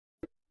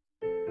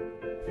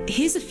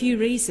Here's a few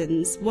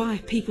reasons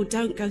why people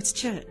don't go to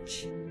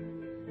church.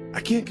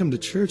 I can't come to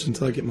church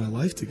until I get my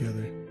life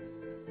together.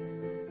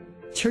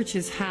 Church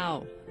is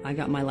how I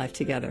got my life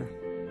together.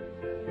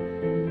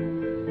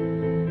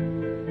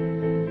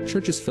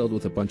 Church is filled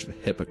with a bunch of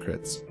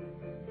hypocrites.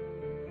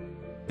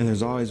 And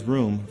there's always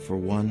room for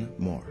one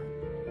more.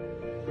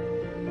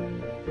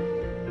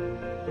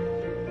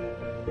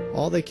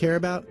 All they care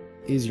about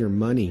is your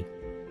money.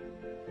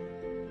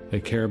 They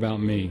care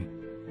about me,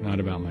 not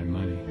about my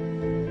money.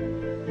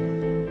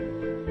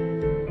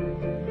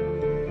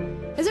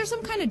 Is there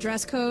some kind of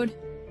dress code?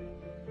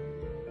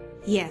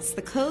 Yes,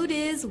 the code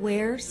is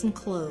wear some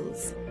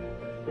clothes.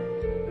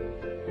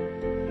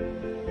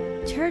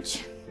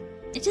 Church,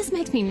 it just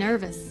makes me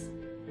nervous.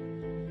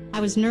 I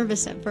was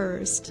nervous at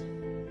first,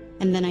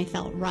 and then I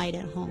felt right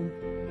at home.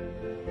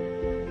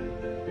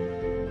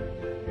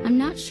 I'm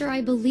not sure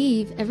I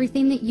believe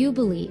everything that you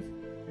believe.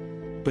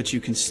 But you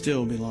can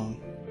still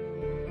belong.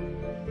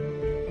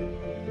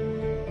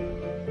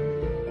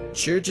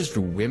 Church is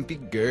for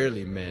wimpy,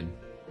 girly men.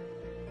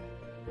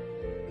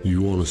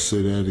 You want to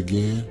say that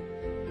again?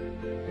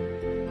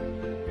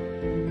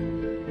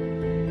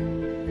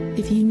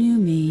 If you knew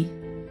me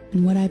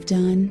and what I've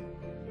done,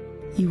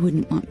 you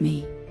wouldn't want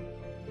me.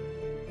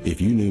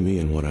 If you knew me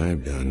and what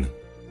I've done,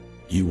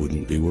 you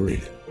wouldn't be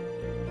worried.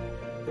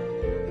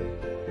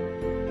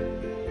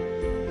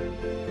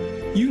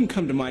 You can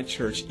come to my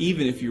church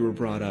even if you were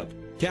brought up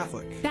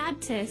Catholic,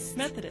 Baptist,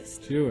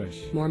 Methodist,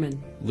 Jewish,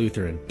 Mormon,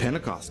 Lutheran,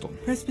 Pentecostal,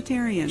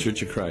 Presbyterian,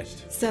 Church of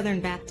Christ, Southern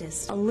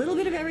Baptist. a little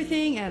bit of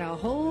everything and a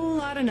whole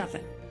lot of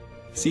nothing.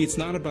 See, it's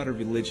not about a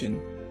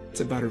religion,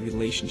 it's about a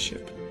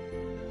relationship.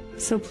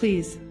 So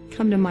please,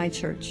 come to my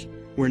church.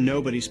 Where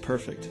nobody's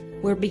perfect.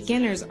 Where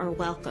beginners are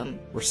welcome.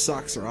 where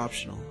socks are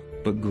optional,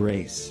 but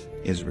grace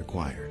is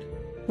required.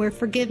 Where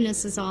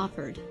forgiveness is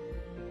offered.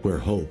 Where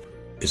hope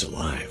is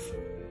alive.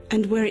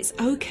 and where it's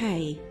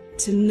okay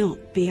to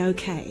not be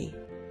okay.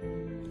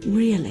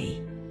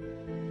 Really.